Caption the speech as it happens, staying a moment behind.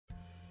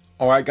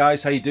Alright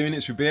guys, how you doing?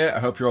 It's Rabea,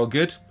 I hope you're all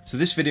good. So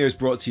this video is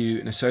brought to you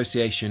in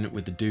association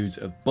with the dudes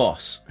at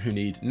Boss, who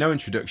need no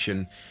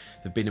introduction.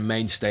 They've been a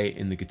mainstay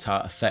in the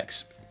guitar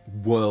effects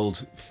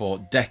world for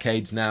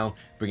decades now,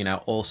 bringing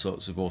out all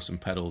sorts of awesome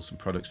pedals and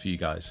products for you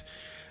guys.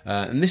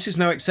 And this is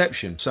no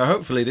exception. So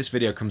hopefully this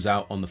video comes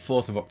out on the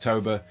 4th of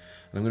October,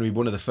 and I'm going to be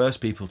one of the first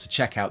people to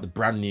check out the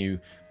brand new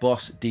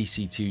Boss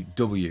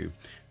DC-2w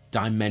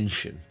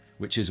Dimension,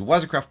 which is a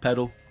Wazacraft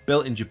pedal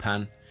built in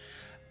Japan.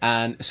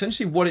 And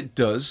essentially what it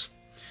does,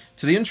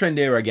 to the untrained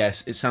ear I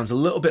guess, it sounds a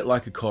little bit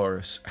like a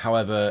chorus.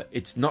 However,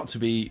 it's not to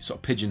be sort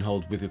of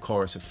pigeonholed with a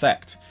chorus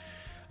effect.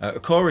 A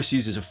chorus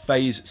uses a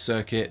phase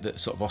circuit that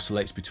sort of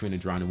oscillates between a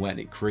dry and a wet,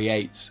 and it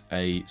creates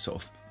a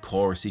sort of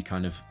chorusy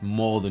kind of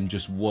more than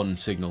just one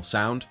signal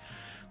sound.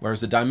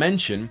 Whereas the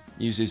Dimension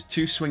uses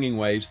two swinging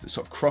waves that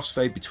sort of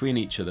crossfade between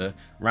each other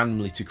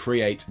randomly to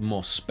create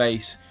more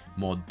space,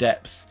 more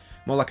depth,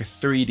 more like a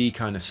 3D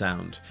kind of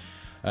sound.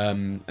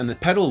 And the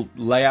pedal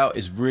layout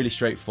is really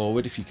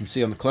straightforward. If you can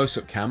see on the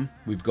close-up cam,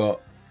 we've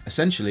got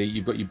essentially,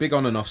 you've got your big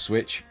on and off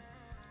switch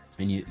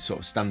and your sort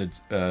of standard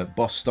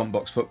Boss stomp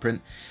box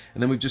footprint,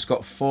 and then we've just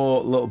got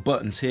four little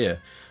buttons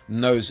here,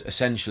 and those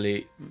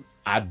essentially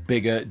add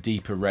bigger,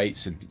 deeper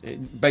rates,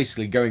 and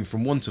basically going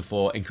from 1 to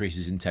 4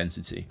 increases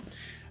intensity.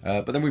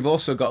 But then we've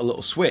also got a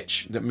little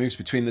switch that moves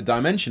between the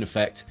Dimension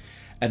effect,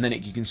 and then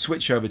you can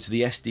switch over to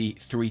the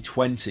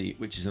SD320,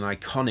 which is an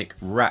iconic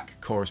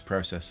rack chorus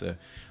processor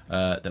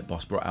that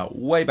Boss brought out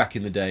way back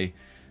in the day,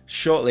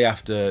 shortly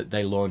after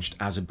they launched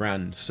as a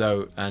brand.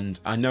 So, and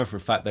I know for a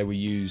fact they were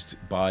used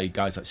by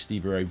guys like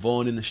Stevie Ray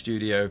Vaughan in the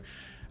studio.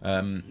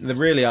 They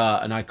really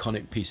are an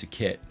iconic piece of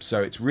kit.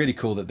 So it's really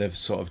cool that they've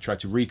sort of tried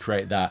to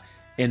recreate that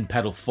in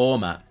pedal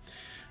format.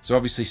 So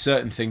obviously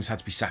certain things had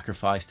to be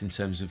sacrificed in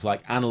terms of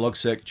like analog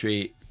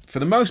circuitry. For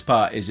the most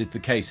part, is it the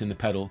case in the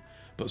pedal,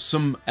 but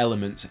some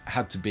elements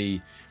had to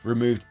be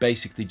removed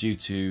basically due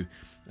to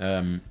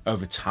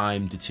over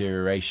time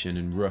deterioration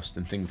and rust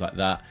and things like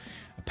that.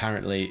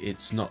 Apparently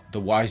it's not the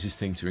wisest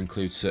thing to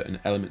include certain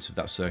elements of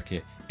that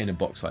circuit in a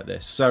box like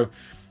this. So you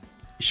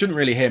shouldn't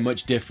really hear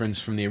much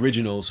difference from the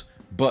originals,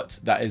 but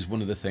that is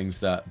one of the things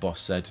that Boss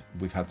said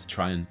we've had to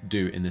try and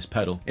do in this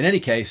pedal. In any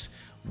case,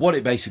 what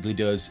it basically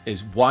does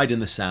is widen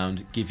the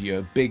sound, give you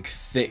a big,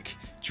 thick,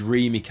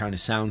 dreamy kind of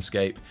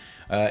soundscape.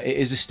 It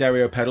is a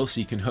stereo pedal,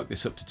 so you can hook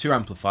this up to 2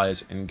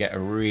 amplifiers and get a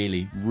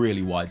really,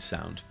 really wide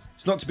sound.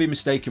 It's not to be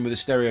mistaken with a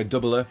stereo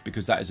doubler,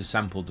 because that is a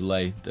sample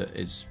delay that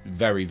is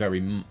very,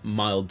 very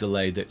mild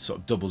delay that sort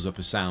of doubles up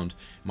a sound,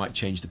 might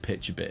change the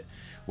pitch a bit.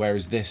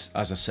 Whereas this,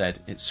 as I said,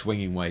 it's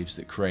swinging waves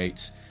that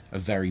creates a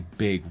very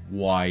big,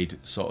 wide,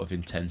 sort of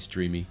intense,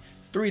 dreamy,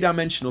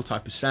 3-dimensional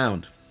type of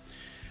sound.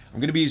 I'm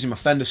going to be using my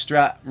Fender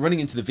Strat, running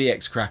into the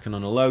VX Kraken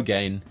on a low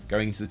gain,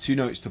 going into the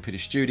 2-note Stupida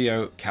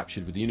Studio,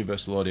 captured with the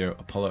Universal Audio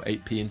Apollo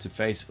 8P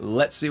interface.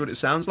 Let's see what it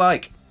sounds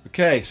like.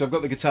 Okay, so I've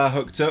got the guitar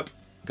hooked up,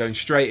 going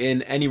straight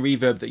in. Any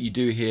reverb that you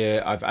do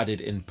here, I've added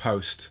in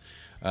post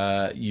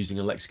using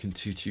a Lexicon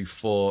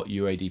 224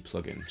 UAD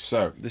plugin.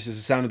 So this is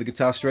the sound of the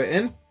guitar straight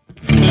in.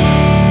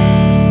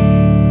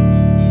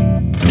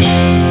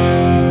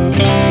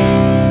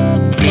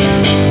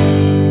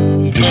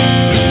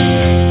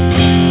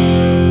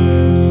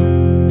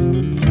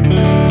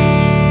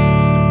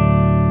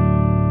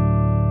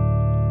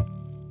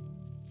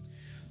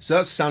 So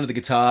that's the sound of the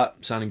guitar,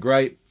 sounding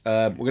great.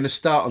 We're going to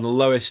start on the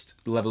lowest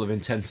level of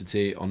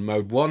intensity on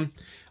mode 1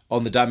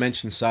 on the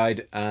Dimension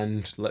side,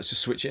 and let's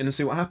just switch it in and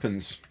see what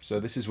happens. So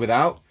this is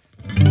without.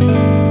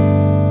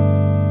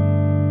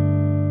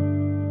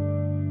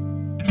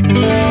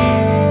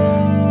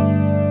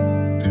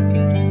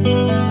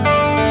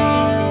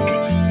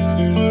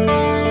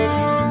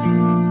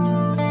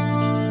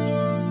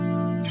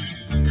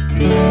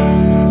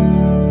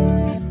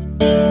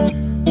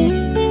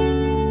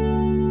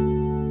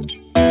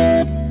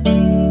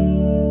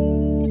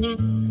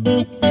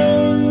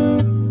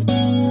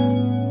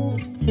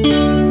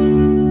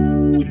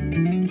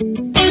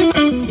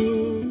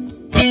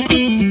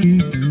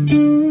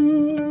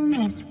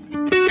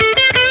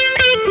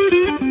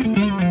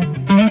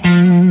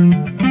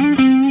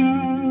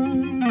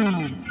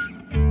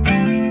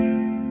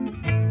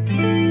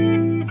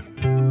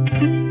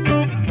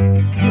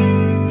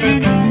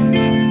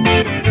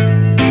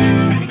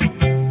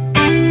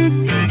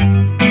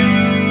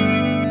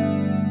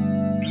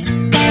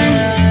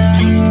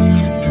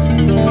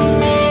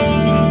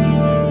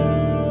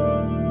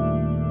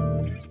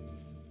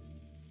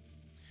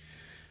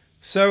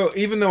 So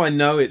even though I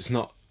know it's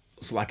not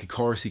like a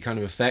chorusy kind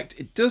of effect,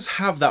 it does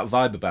have that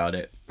vibe about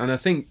it. And I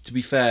think, to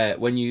be fair,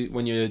 when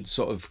you're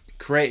sort of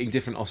creating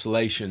different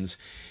oscillations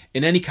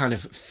in any kind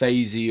of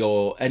phasey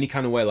or any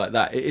kind of way like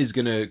that, it is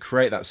going to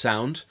create that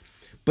sound,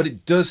 but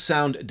it does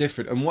sound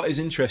different. And what is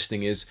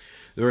interesting is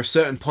there are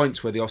certain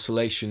points where the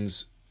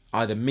oscillations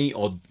either meet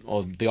or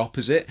the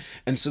opposite,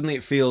 and suddenly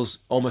it feels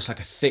almost like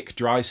a thick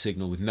dry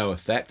signal with no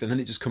effect, and then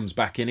it just comes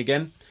back in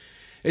again.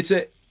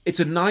 It's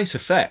a nice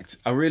effect.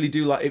 I really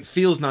do like it.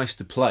 Feels nice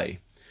to play.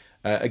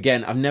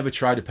 Again, I've never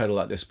tried a pedal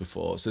like this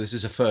before, so this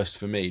is a first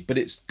for me, but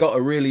it's got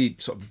a really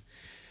sort of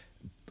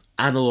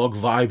analog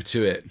vibe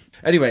to it.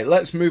 Anyway,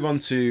 let's move on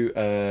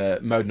to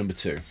mode number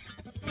 2.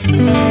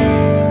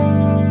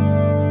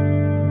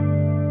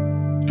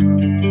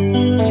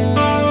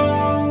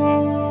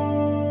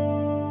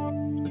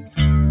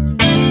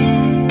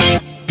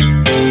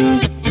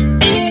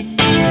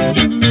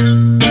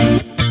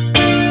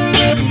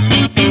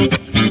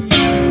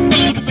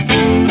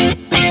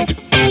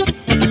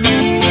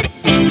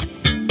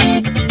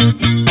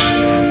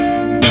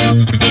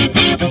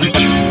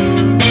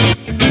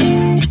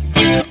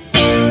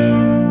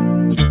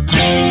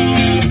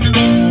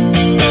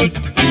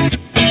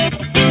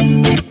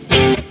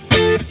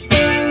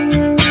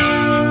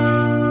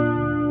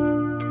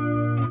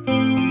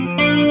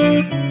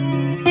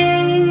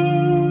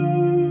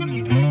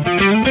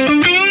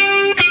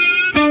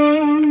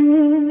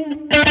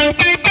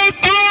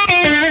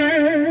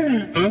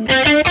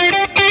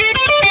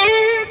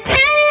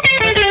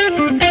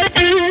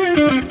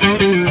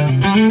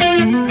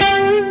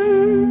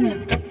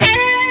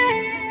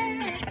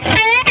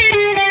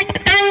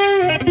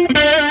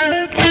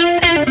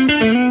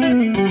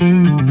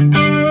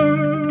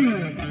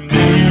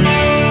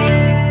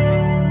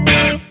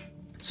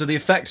 So the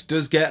effect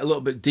does get a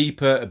little bit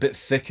deeper, a bit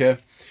thicker.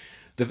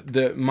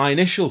 My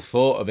initial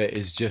thought of it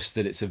is just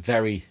that it's a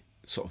very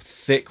sort of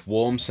thick,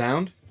 warm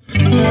sound.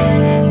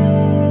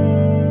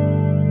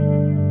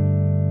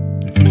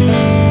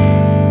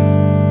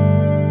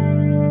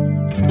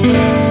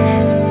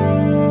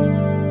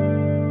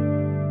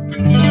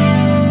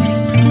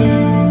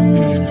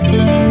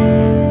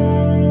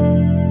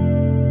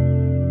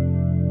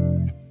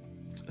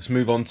 Let's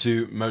move on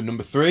to mode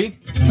number 3.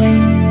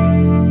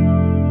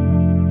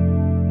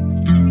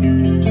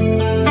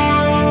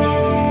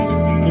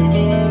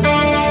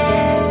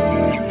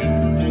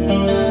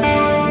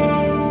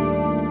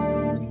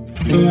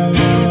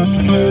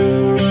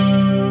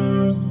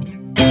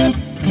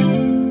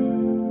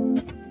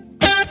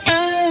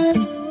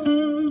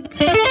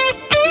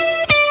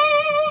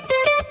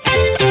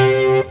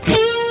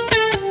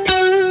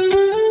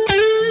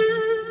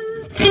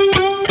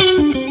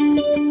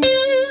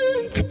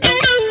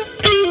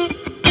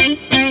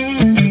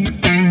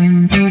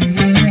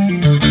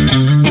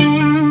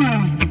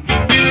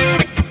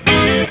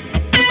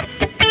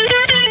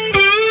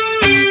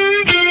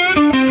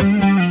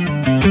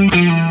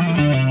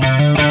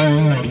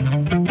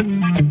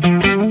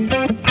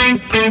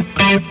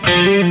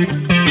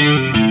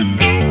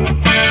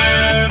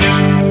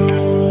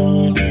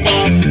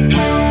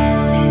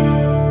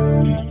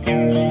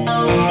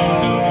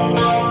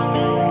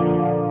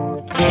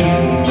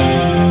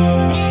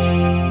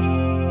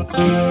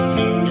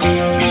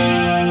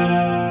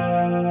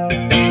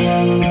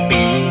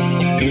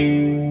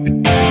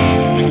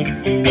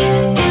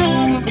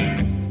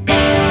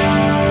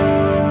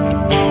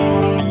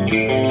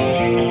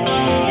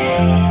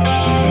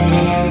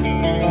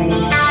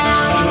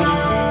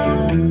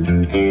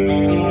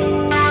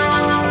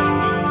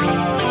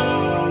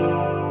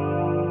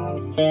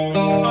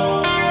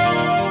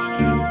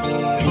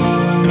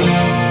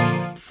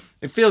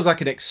 It feels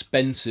like an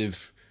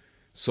expensive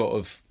sort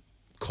of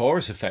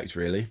chorus effect,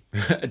 really,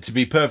 to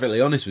be perfectly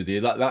honest with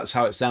you. That's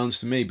how it sounds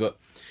to me, but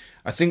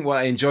I think what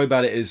I enjoy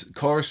about it is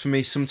chorus for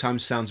me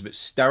sometimes sounds a bit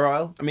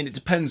sterile. I mean, it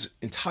depends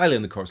entirely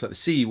on the chorus. Like the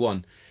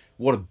CE1,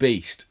 what a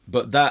beast,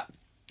 but that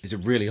is a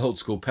really old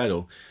school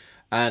pedal.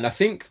 And I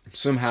think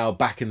somehow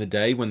back in the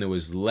day when there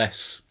was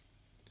less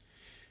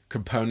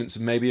components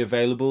maybe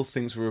available,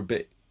 things were a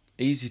bit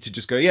easy to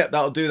just go, yeah,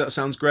 that'll do, that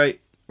sounds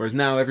great. Whereas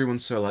now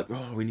everyone's so like,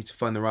 oh, we need to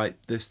find the right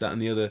this, that,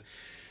 and the other.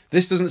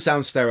 This doesn't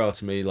sound sterile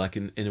to me, like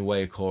in a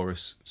way a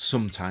chorus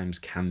sometimes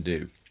can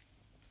do.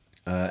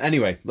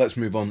 Anyway, let's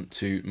move on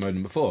to mode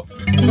number 4.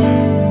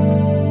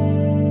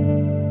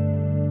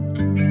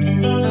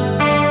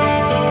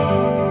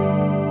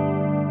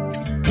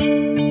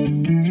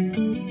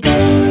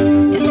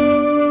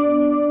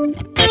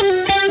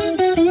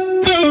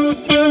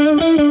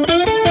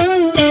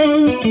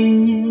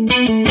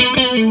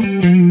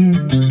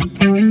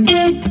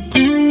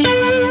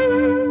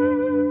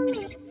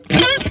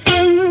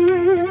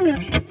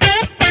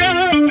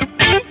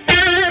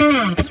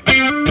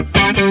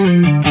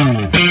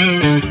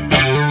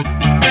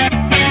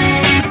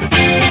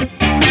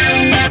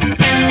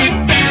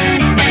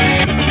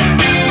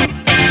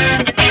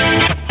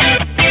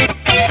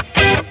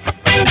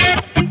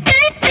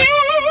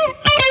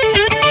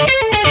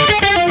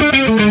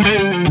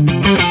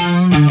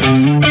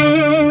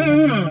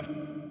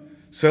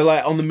 So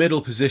like on the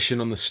middle position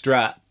on the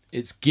Strat,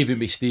 it's giving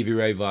me Stevie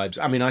Ray vibes.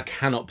 I mean, I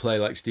cannot play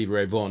like Stevie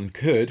Ray Vaughan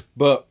could,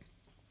 but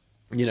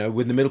you know,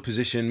 with the middle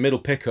position, middle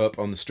pickup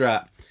on the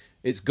Strat,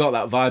 it's got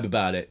that vibe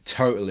about it,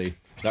 totally.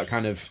 That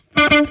kind of...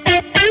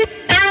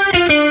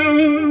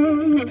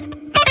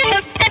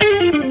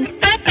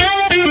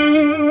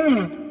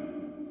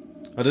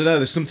 I don't know,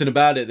 there's something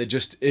about it that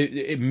just, it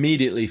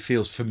immediately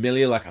feels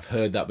familiar, like I've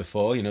heard that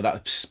before, you know,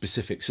 that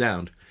specific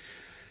sound.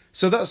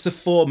 So that's the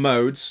 4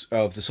 modes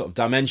of the sort of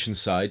dimension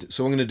side.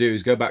 So what I'm going to do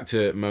is go back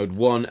to mode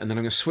 1, and then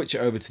I'm going to switch it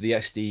over to the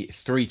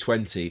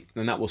SD320,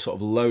 and that will sort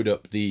of load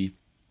up the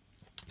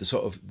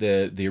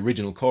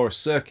original chorus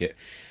circuit.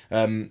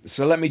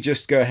 So let me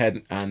just go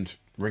ahead and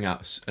ring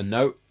out a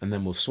note, and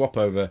then we'll swap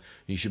over, and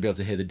you should be able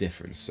to hear the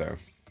difference. So.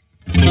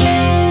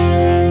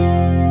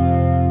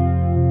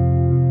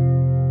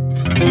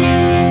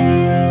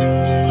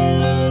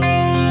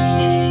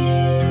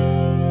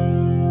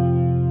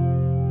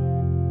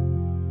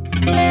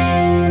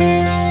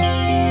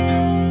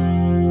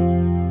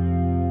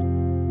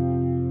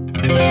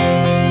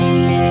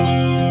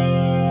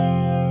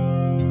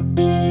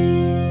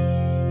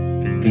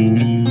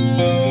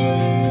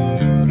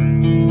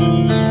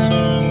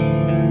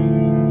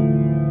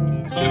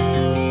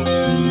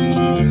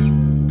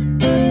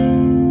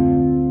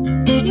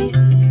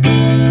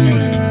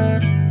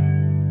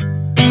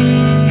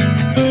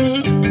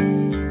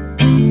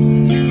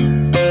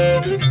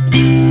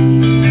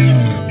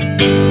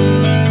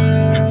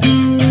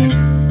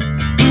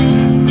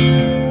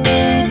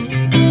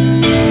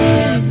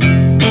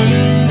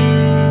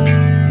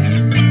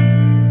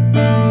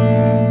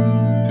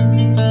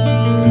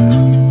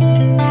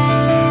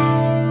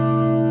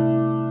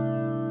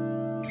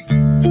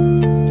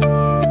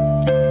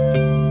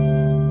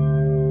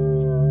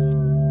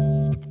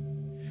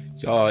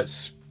 Oh,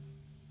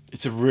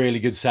 it's a really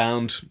good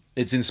sound.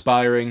 It's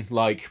inspiring,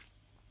 like,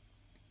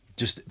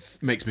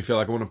 just makes me feel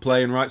like I want to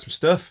play and write some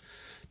stuff.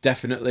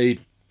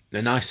 Definitely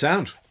a nice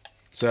sound.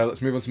 So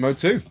let's move on to mode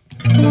 2.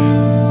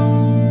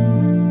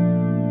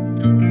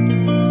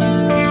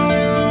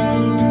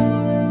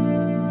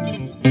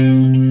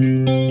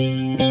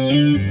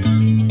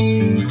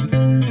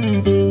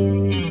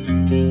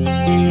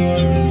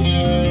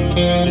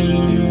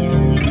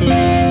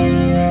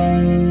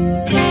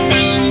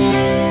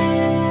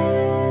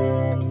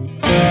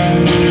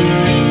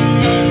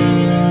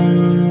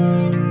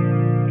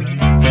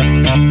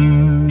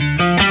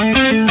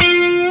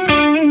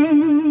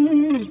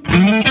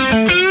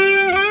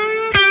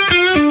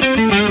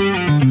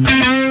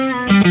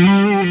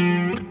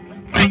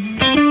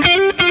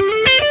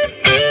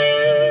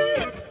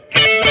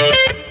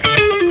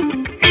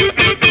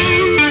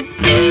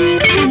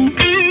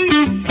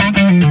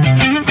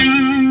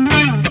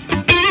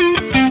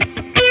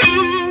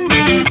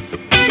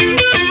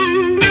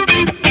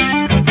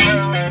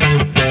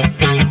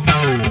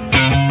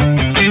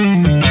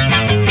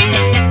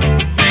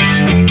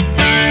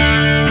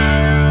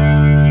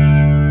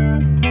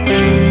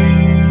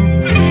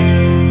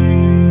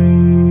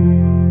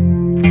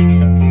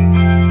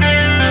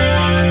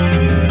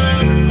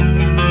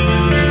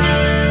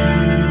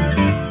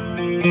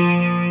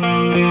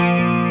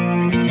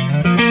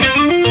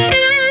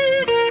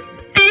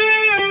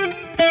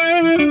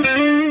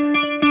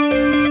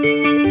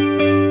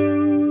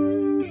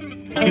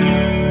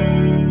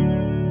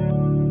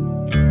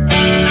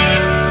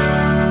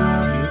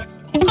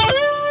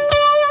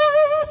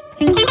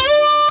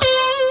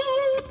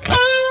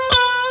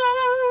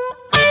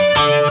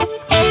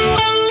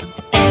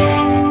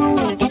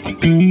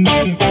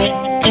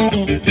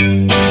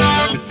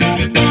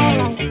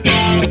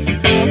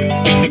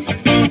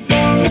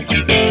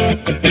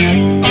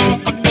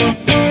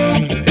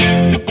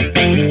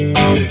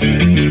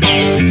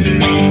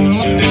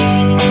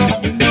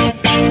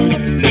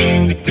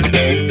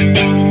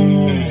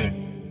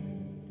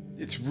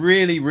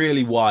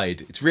 Really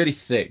wide. It's really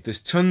thick.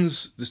 There's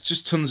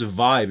just tons of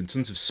vibe and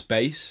tons of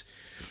space.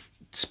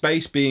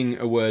 Space being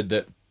a word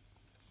that,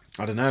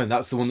 I don't know, and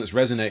that's the one that's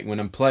resonating when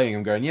I'm playing.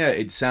 I'm going, yeah,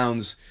 it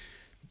sounds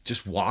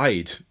just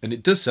wide, and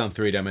it does sound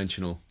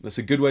 3-dimensional. That's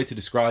a good way to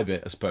describe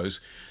it, I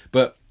suppose.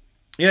 But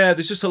yeah,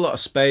 there's just a lot of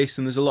space,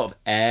 and there's a lot of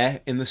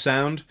air in the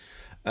sound,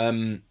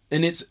 and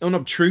it's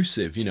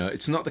unobtrusive. You know,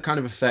 it's not the kind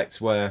of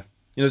effect where,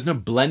 you know, there's no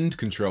blend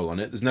control on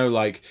it. There's no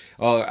like,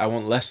 oh, I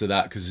want less of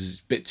that because it's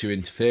a bit too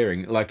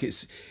interfering. Like,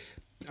 it's,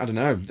 I don't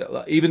know,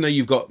 even though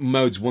you've got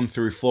modes 1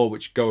 through 4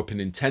 which go up in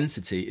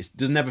intensity, it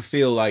does never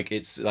feel like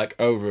it's like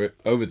over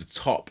the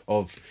top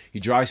of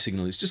your dry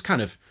signal. It's just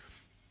kind of,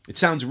 it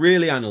sounds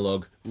really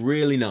analog,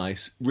 really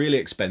nice, really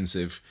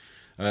expensive.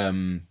 Yeah,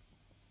 I'm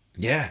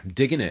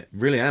digging it,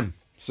 really am.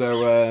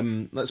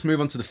 So let's move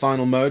on to the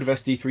final mode of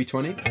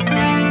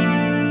SD320.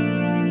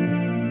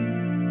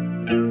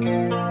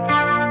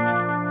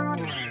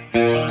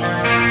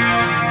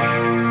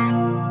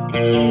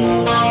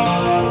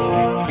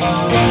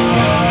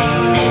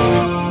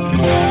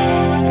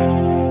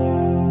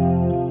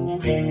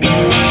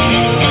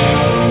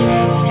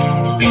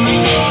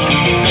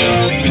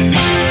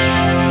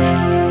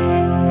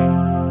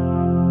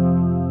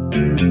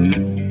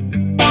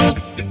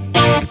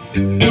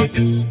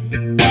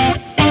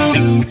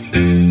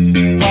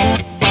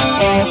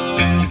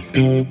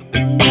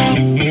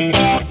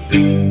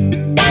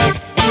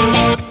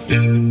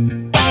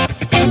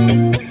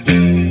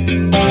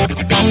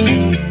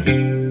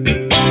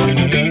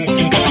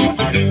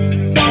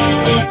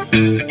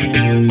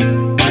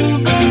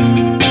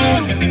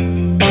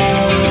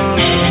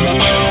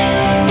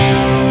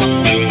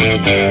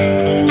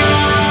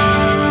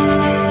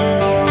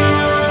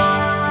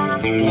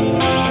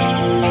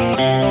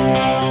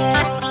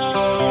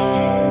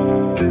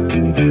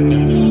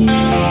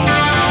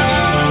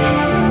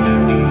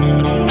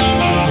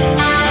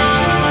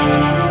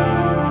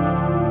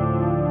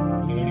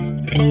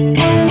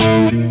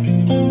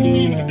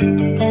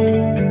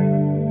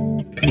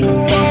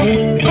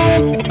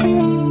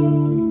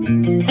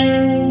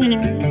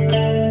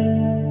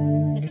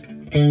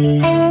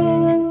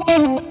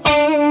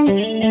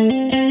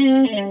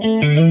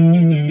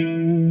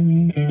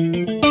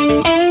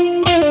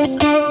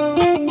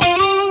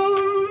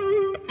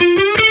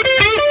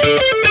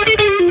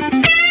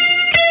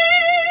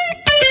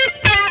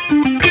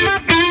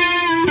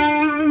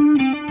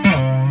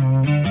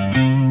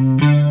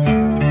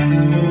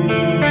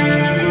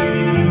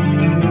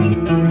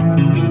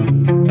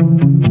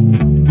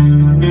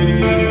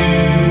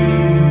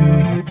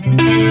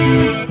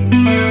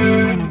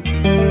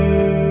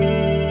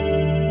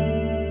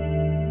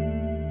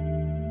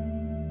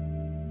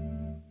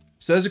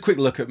 So there's a quick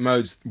look at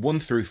modes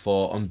 1 through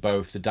 4 on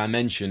both the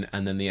Dimension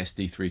and then the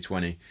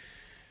SD320.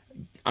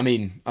 I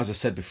mean, as I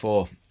said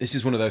before, this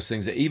is one of those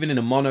things that even in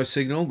a mono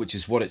signal, which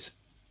is what it's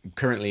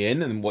currently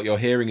in, and what you're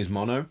hearing is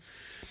mono,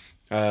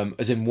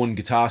 as in one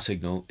guitar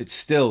signal, it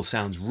still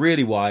sounds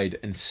really wide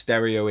and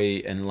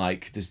stereo-y, and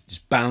like there's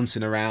just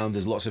bouncing around,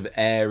 there's lots of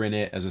air in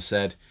it, as I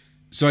said.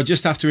 So I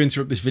just have to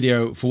interrupt this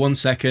video for 1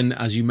 second.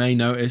 As you may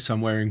notice,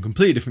 I'm wearing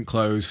completely different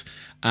clothes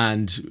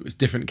and a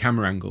different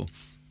camera angle.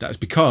 That's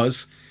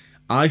because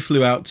I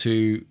flew out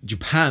to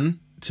Japan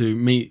to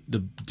meet the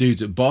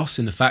dudes at Boss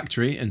in the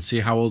factory and see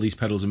how all these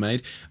pedals are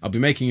made. I'll be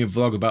making a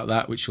vlog about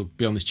that, which will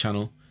be on this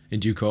channel in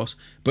due course.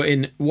 But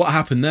in what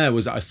happened there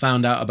was that I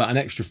found out about an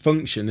extra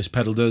function this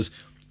pedal does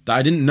that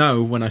I didn't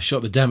know when I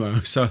shot the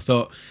demo. So I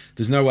thought,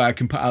 there's no way I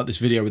can put out this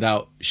video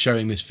without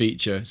showing this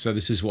feature. So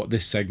this is what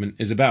this segment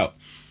is about.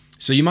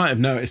 So you might have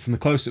noticed on the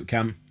close-up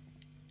cam,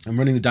 I'm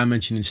running the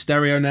Dimension in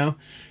stereo now.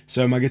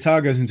 So my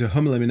guitar goes into a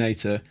hum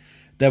eliminator,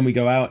 then we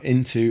go out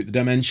into the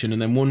Dimension, and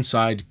then one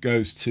side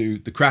goes to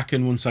the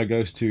Kraken, one side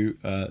goes to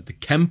the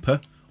Kemper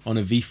on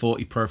a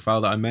V40 profile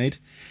that I made.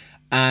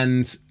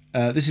 And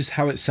this is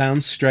how it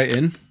sounds straight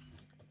in.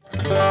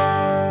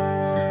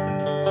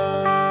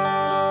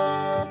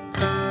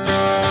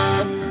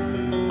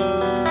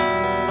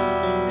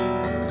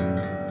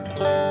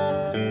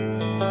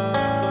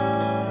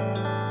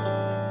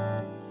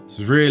 It's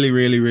really,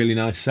 really, really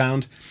nice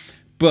sound.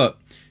 But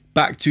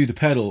back to the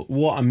pedal,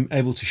 what I'm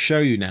able to show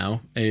you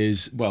now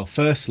is, well,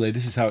 firstly,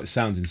 this is how it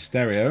sounds in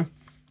stereo.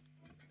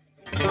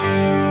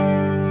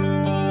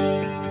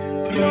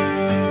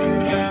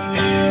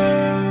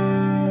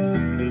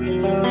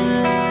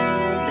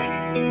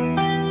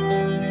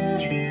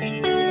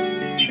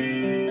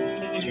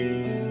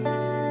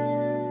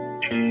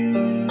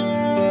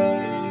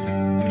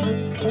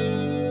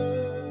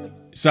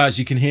 So as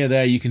you can hear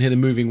there, you can hear the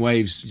moving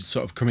waves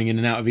sort of coming in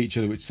and out of each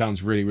other, which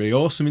sounds really, really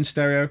awesome in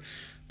stereo.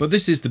 But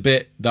this is the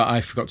bit that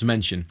I forgot to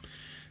mention.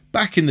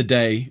 Back in the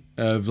day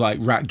of like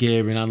rack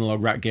gear and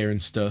analog rack gear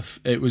and stuff,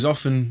 it was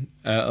often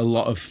a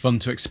lot of fun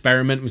to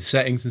experiment with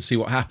settings and see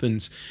what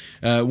happens.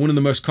 One of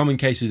the most common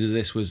cases of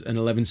this was an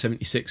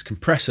 1176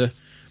 compressor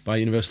by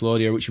Universal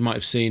Audio, which you might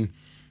have seen.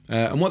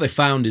 And what they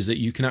found is that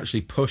you can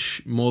actually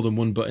push more than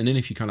one button in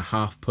if you kind of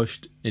half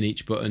pushed in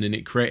each button, and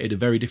it created a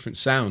very different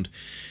sound.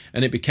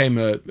 And it became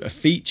a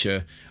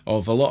feature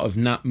of a lot of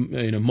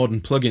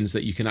modern plugins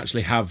that you can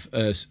actually have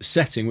a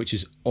setting which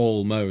is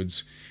all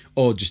modes,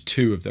 or just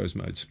 2 of those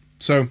modes.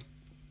 So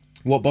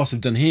what Boss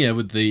have done here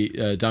with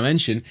the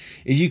Dimension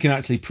is you can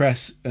actually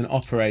press and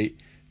operate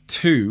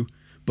 2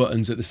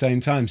 buttons at the same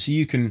time. So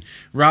you can,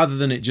 rather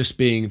than it just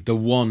being the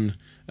one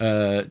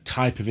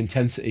type of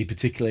intensity,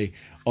 particularly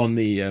on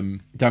the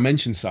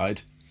Dimension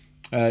side,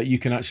 you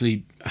can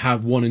actually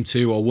have 1 and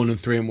 2, or 1 and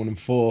 3 and 1 and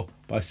 4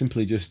 by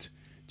simply just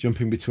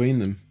jumping between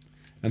them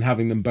and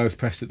having them both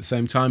pressed at the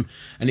same time,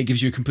 and it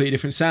gives you a completely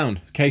different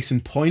sound. Case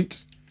in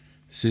point,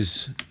 this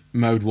is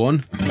mode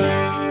 1,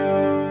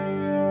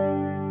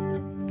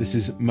 this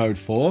is mode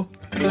 4,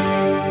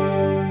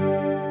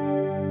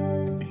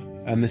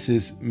 and this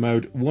is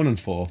mode 1 and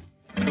 4.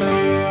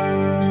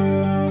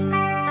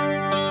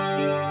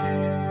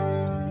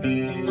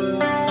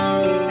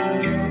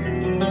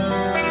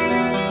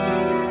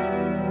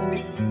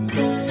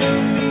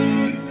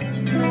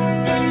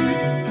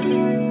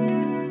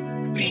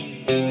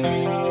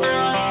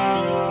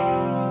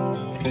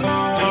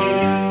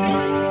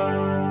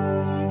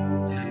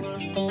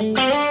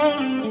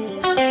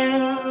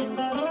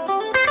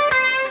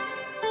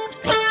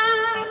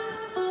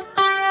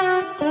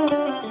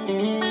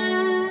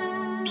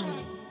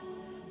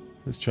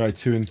 Let's try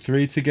 2 and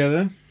 3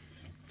 together.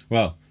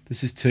 Well,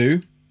 this is 2.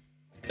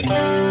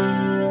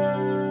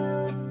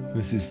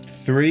 This is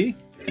 3.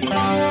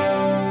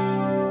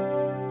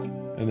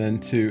 And then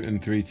 2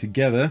 and 3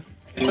 together.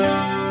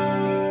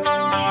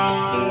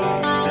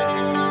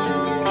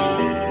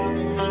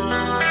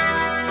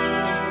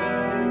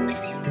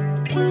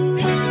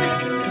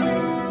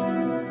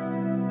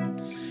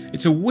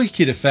 It's a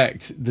wicked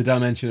effect, the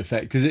Dimension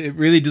effect, because it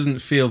really doesn't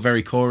feel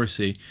very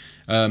chorusy.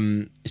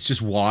 It's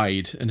just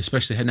wide, and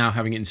especially now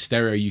having it in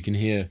stereo, you can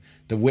hear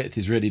the width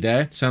is really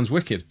there. Sounds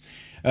wicked.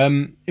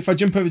 If I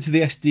jump over to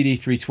the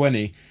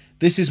SDD320,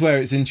 this is where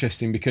it's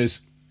interesting,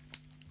 because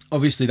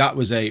obviously that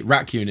was a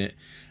rack unit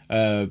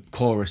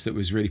chorus that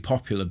was really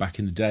popular back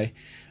in the day.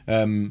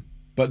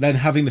 But then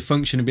having the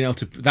function of being able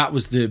to, that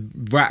was the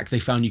rack they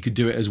found you could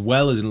do it as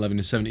well as an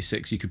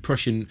 1176. You could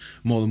push in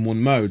more than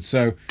one mode.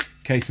 So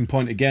case in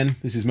point again,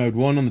 this is mode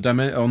 1 on the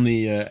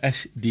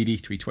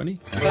SDD320.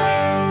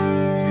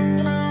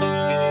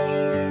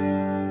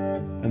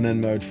 And then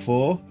mode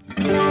 4.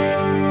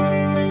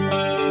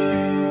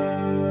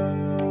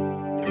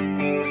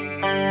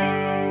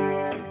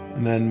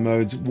 And then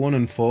modes 1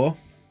 and 4.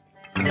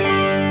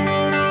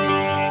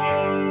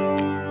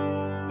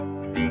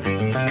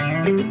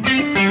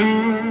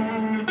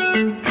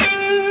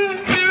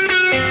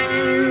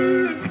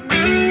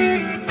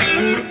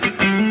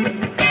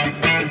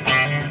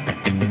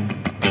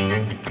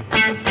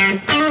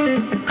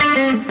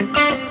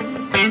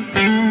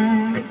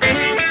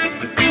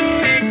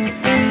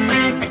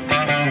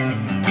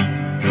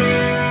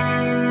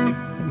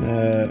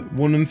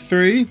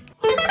 3.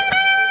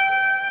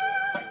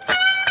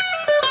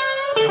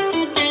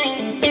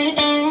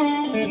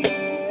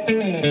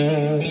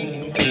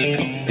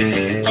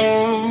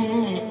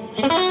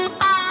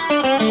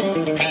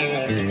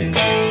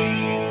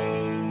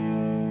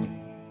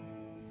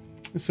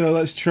 So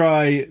let's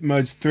try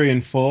modes 3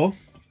 and 4.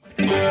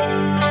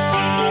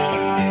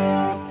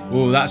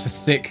 Oh, that's a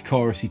thick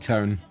chorusy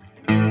tone.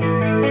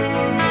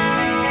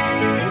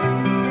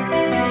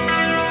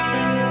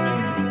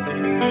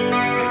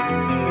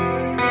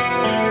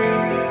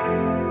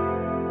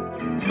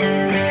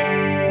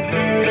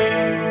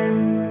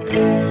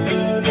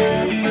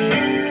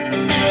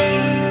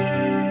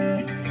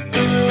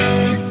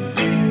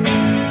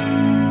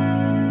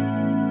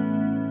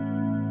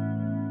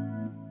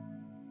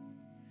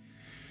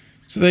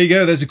 So there you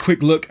go, there's a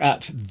quick look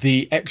at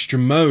the extra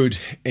mode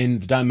in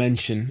the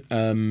Dimension.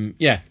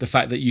 Yeah, the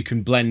fact that you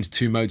can blend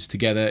 2 modes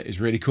together is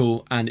really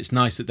cool, and it's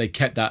nice that they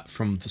kept that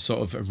from the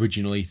sort of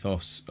original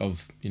ethos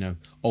of, you know,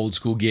 old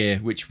school gear,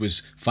 which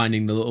was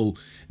finding the little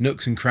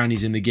nooks and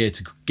crannies in the gear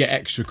to get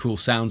extra cool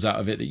sounds out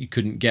of it that you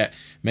couldn't get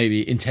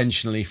maybe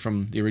intentionally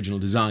from the original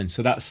design.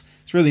 So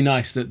it's really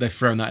nice that they've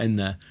thrown that in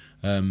there.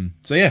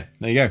 So yeah,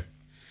 there you go.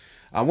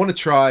 I want to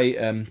try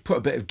put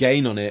a bit of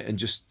gain on it and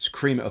just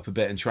cream it up a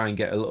bit and try and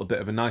get a little bit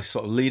of a nice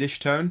sort of leadish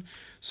tone.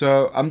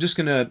 So I'm just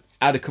going to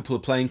add a couple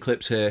of playing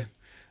clips here,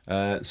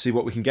 see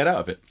what we can get out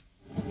of it.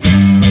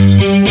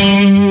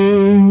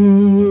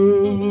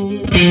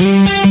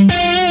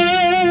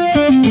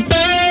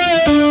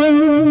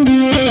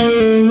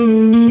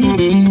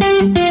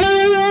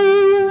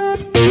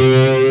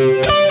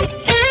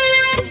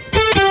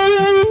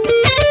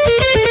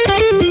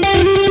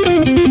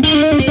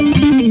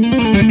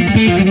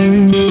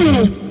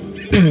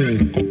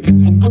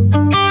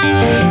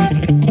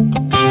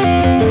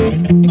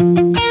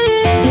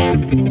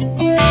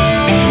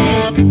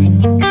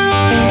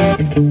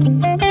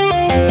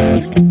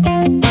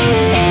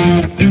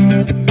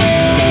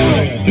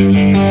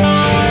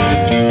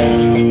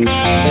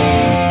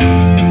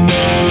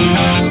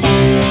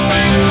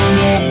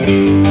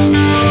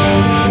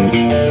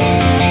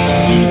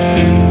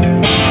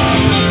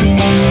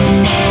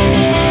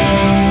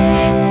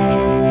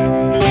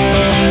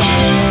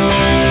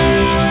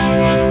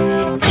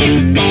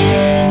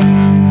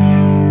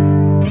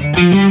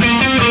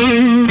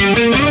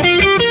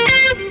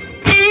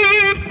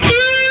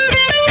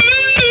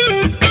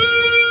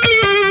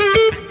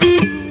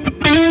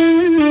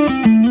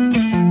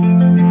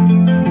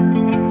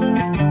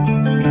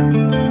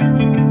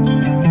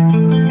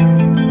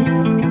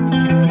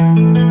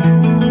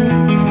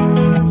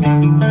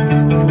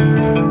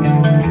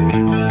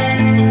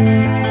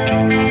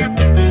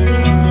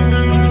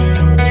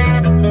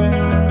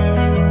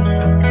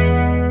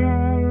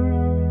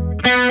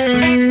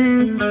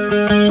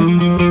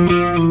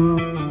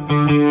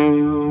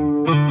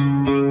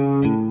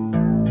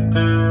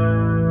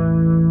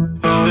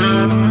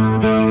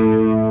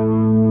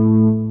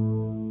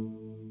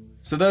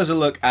 So there's a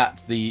look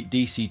at the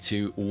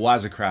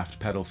DC-2w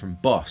pedal from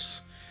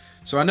Boss.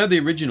 So I know the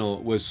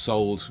original was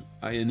sold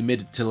in the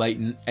mid to late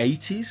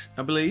 80s,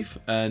 I believe,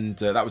 and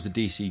that was the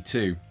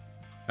DC-2.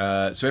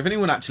 So if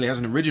anyone actually has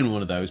an original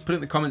one of those, put it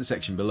in the comment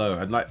section below.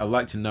 I'd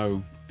like to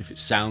know if it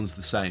sounds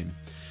the same.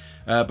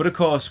 But of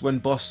course, when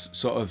Boss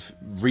sort of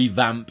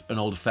revamp an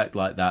old effect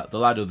like that,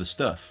 they'll add other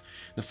stuff.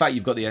 The fact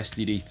you've got the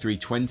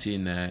STD320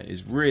 in there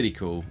is really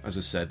cool. As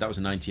I said, that was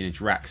a 19-inch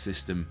rack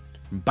system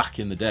from back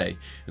in the day,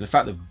 and the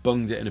fact they've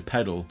bunged it in a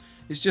pedal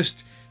is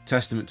just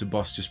testament to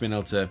Boss just being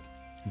able to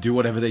do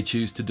whatever they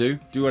choose to do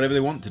whatever they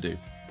want to do.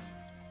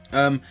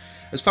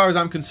 As far as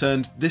I'm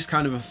concerned, this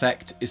kind of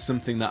effect is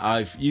something that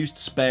I've used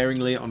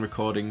sparingly on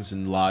recordings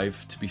and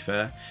live, to be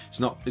fair.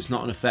 It's not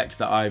an effect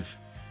that I've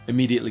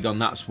immediately gone,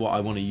 that's what I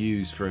want to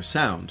use for a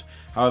sound.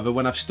 However,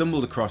 when I've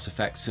stumbled across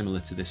effects similar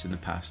to this in the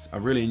past,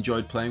 I've really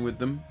enjoyed playing with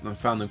them, and I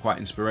found them quite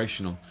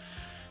inspirational.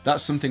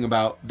 That's something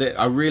about that.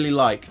 I really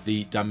like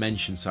the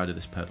Dimension side of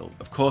this pedal.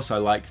 Of course, I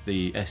like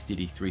the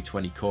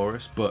STD320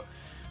 chorus, but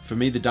for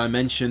me, the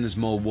Dimension is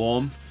more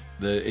warmth.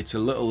 It's a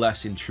little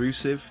less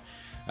intrusive.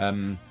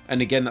 And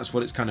again, that's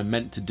what it's kind of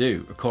meant to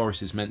do. A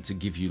chorus is meant to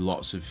give you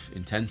lots of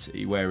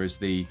intensity, whereas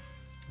the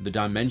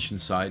Dimension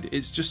side,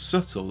 it's just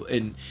subtle.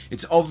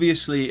 It's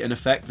obviously an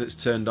effect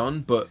that's turned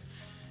on, but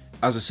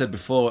as I said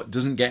before, it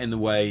doesn't get in the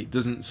way,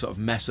 doesn't sort of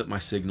mess up my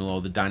signal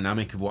or the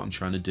dynamic of what I'm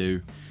trying to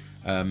do.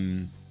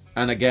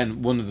 And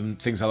again, one of the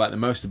things I like the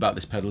most about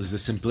this pedal is the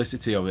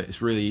simplicity of it.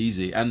 It's really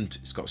easy, and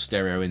it's got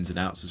stereo ins and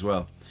outs as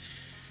well.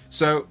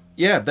 So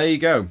yeah, there you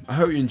go. I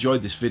hope you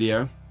enjoyed this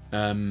video.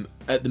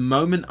 At the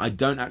moment, I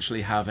don't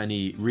actually have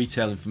any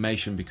retail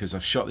information because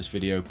I've shot this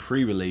video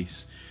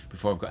pre-release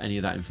before I've got any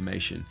of that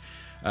information.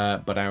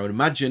 But I would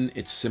imagine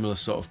it's similar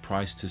sort of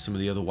price to some of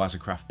the other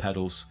Wazacraft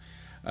pedals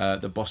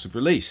that Boss have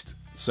released.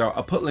 So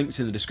I'll put links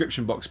in the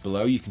description box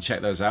below. You can check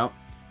those out.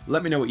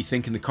 Let me know what you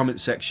think in the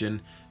comment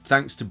section.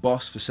 Thanks to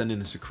Boss for sending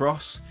this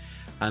across,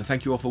 and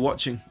thank you all for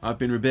watching. I've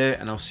been Rabea,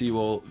 and I'll see you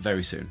all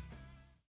very soon.